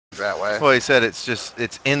that way. Well, he said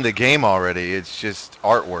it's in the game already. It's just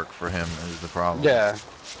artwork for him is the problem. Yeah,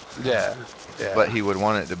 yeah, But yeah. he would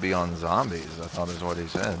want it to be on zombies, I thought is what he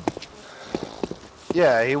said.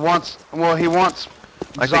 Yeah, he wants. Well, he wants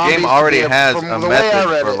Like the game zombies to be already has from a the way I method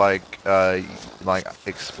read for it. like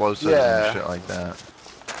explosives and Yeah, shit like that.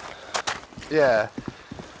 yeah.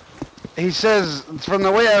 He says from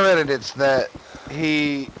the way I read it, it's that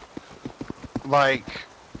he like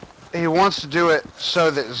he wants to do it so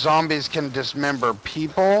that zombies can dismember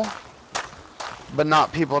people, but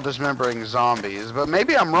not people dismembering zombies. But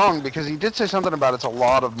maybe I'm wrong because he did say something about it's a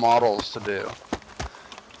lot of models to do.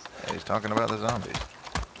 Yeah, he's talking about the zombies.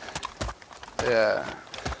 Yeah.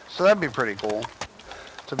 So that'd be pretty cool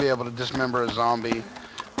to be able to dismember a zombie.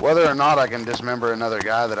 Whether or not I can dismember another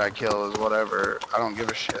guy that I kill is whatever. I don't give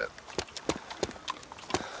a shit.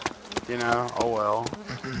 You know? Oh well.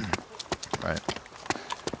 Right.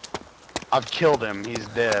 I've killed him. He's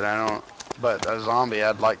dead. I don't. But a zombie,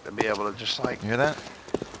 I'd like to be able to just like. You hear that?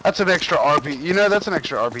 That's an extra RPG. You know, that's an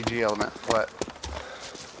extra RPG element. What?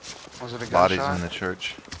 Was it a Bodies gunshot? in the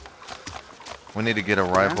church. We need to get a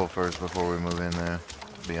rifle first before we move in there,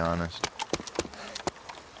 to be honest.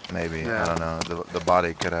 Maybe. I Yeah. don't know. The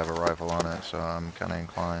body could have a rifle on it, so I'm kind of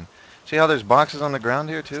inclined. See how there's boxes on the ground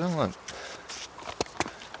here, too? Look.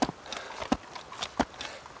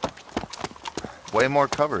 Way more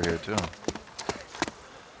cover here, too.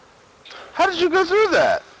 How did you go through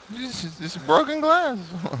that? This is broken glass.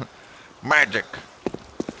 Magic.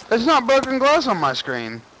 It's not broken glass on my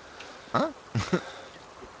screen. Huh?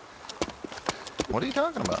 What are you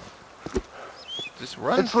talking about? Just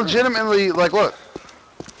run It's through. legitimately like, look.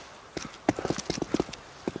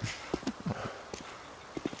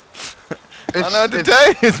 I don't know what to tell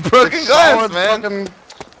you. It's broken glass, man. Fucking,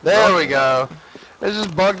 there we go. It's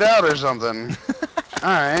just bugged out or something.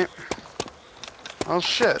 Alright. Oh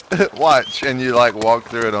shit. Watch, and you like walk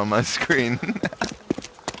through it on my screen.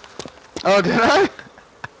 Oh, did I?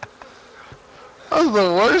 That was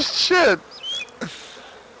the worst shit.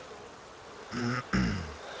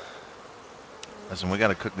 Listen, we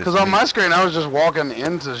gotta cook this. Because on meat. my screen, I was just walking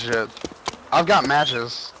into shit. I've got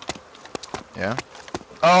matches. Yeah?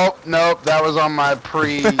 Oh, nope. That was on my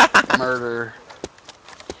pre-murder.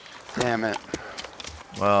 Damn it.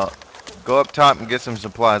 Well, go up top and get some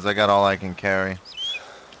supplies. I got all I can carry.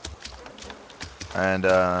 And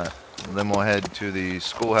then we'll head to the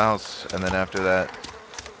schoolhouse, and then after that,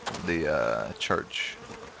 the church.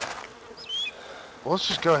 Well, let's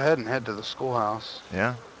just go ahead and head to the schoolhouse.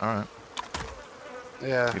 Yeah? Alright.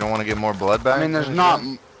 Yeah. You don't want to get more blood bags? I mean,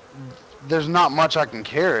 there's not much I can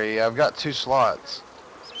carry. I've got 2 slots.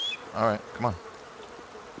 Alright, come on.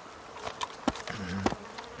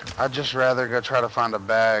 I'd just rather go try to find a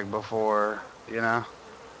bag before, you know.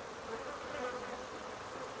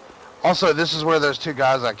 Also, this is where those 2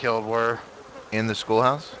 guys I killed were. In the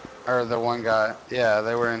schoolhouse? Or the one guy. Yeah,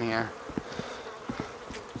 they were in here.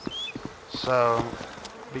 So,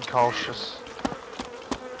 be cautious.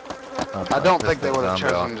 Okay, I don't pissed think they that would have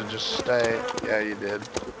zombie chosen off. to just stay. Yeah, you did.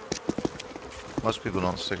 Most people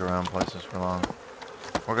don't stick around places for long.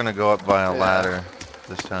 We're gonna go up by a ladder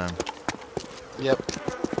this time. Yep.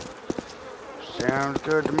 Sounds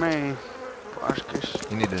good to me. Blaskus.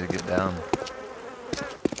 You need to get down.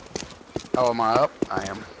 Oh, am I up? I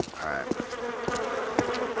am. Alright.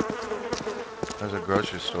 There's a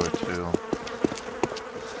grocery store too.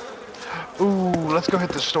 Ooh, let's go hit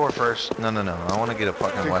the store first. No. I want to get a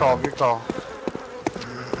fucking Good weapon. call, good call.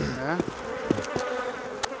 Yeah?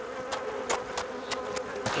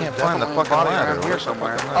 I can't find the fucking body ladder. around here Where's the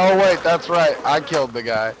somewhere. fucking ladder? Oh, wait, that's right. I killed the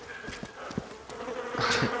guy.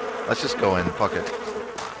 Let's just go in. Fuck it.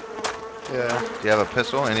 Yeah. Do you have a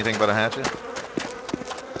pistol? Anything but a hatchet?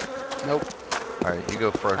 Nope. Alright, you go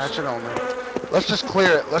first. Hatchet only. Let's just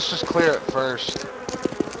clear it. Let's just clear it first.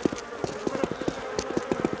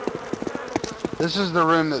 This is the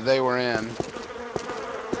room that they were in.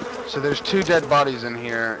 So there's 2 dead bodies in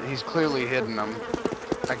here. He's clearly hidden them.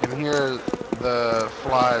 I can hear the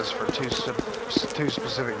flies for two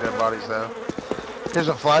specific dead bodies though. Here's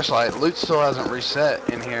a flashlight. Loot still hasn't reset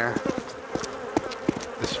in here.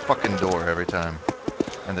 This fucking door every time.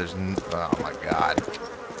 And there's oh my god.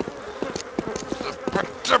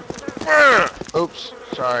 Oops,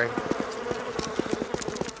 sorry.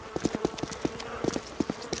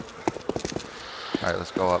 Alright,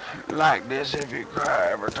 let's go up. Like this if you cry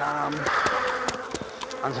every time.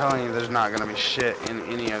 I'm telling you, there's not going to be shit in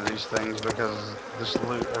any of these things because this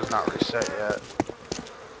loot has not reset yet.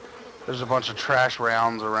 There's a bunch of trash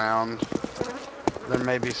rounds around. There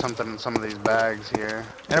may be something in some of these bags here.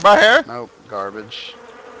 Anybody here? Nope, garbage.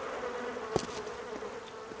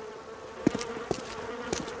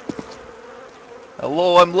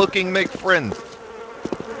 Hello, I'm looking, make friend.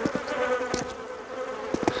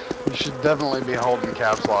 You should definitely be holding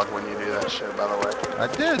caps lock when you do that shit, by the way. I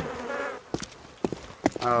did.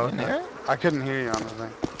 Oh, You didn't okay. hear it? I couldn't hear you on the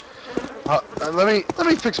thing. Let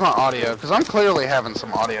me fix my audio, because I'm clearly having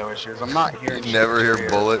some audio issues. I'm not hearing You shit never through hear here.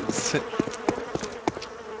 bullets.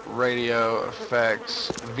 Radio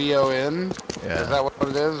effects. VON? Yeah. Is that what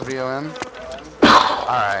it is? VON?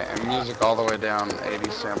 Alright, and music all the way down,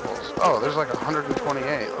 80 samples. Oh, there's like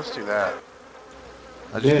 128. Let's do that.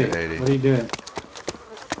 I just did Jay, 80. what are you doing?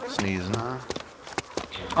 Sneezing.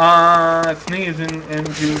 Sneezing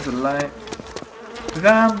into the light. 'Cause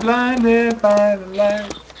I'm blinded by the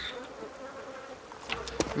light.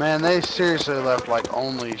 Man, they seriously left like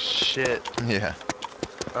only shit Yeah.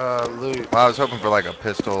 loot. Well, I was hoping for like a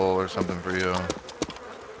pistol or something for you.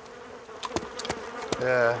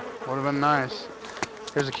 Yeah, would have been nice.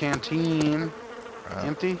 Here's a canteen.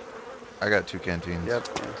 Empty? I got 2 canteens. Yep,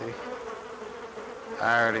 empty.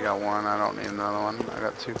 I already got one. I don't need another one. I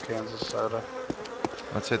got 2 cans of soda.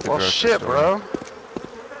 Let's hit the Well, grocery shit, store. bro.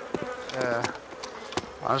 Yeah.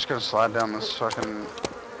 I'm just gonna slide down this fucking,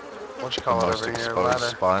 what you The call it most over here, exposed ladder.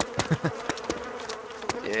 spot.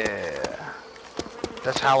 Yeah.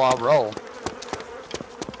 That's how I roll.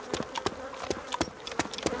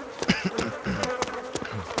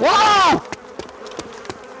 Whoa!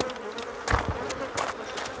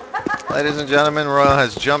 Ladies and gentlemen, Royal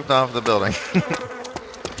has jumped off the building.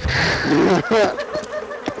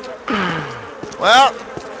 Well,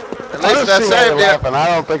 at least I saved you. Laughing. I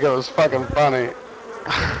don't think it was fucking funny.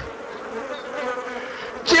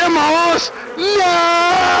 Jim Horse! No!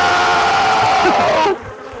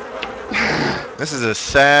 This is a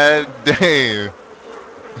sad day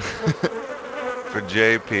for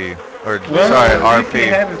JP. Or, sorry, At least he RP.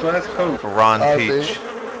 had his last coat. For Ron RP. Peach.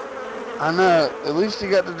 I know. At least he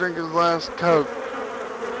got to drink his last Coke.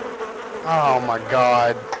 Oh my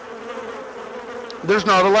God. There's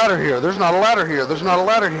not a ladder here. There's not a ladder here. There's not a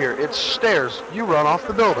ladder here. It's stairs. You run off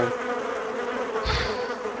the building.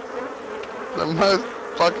 The most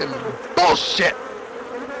fucking bullshit.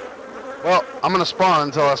 Well, I'm gonna spawn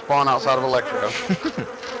until I spawn outside of Electro.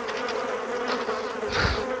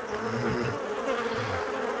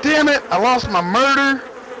 Damn it! I lost my murder.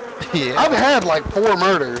 Yeah. I've had like 4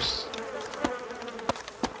 murders.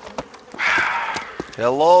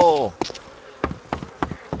 Hello.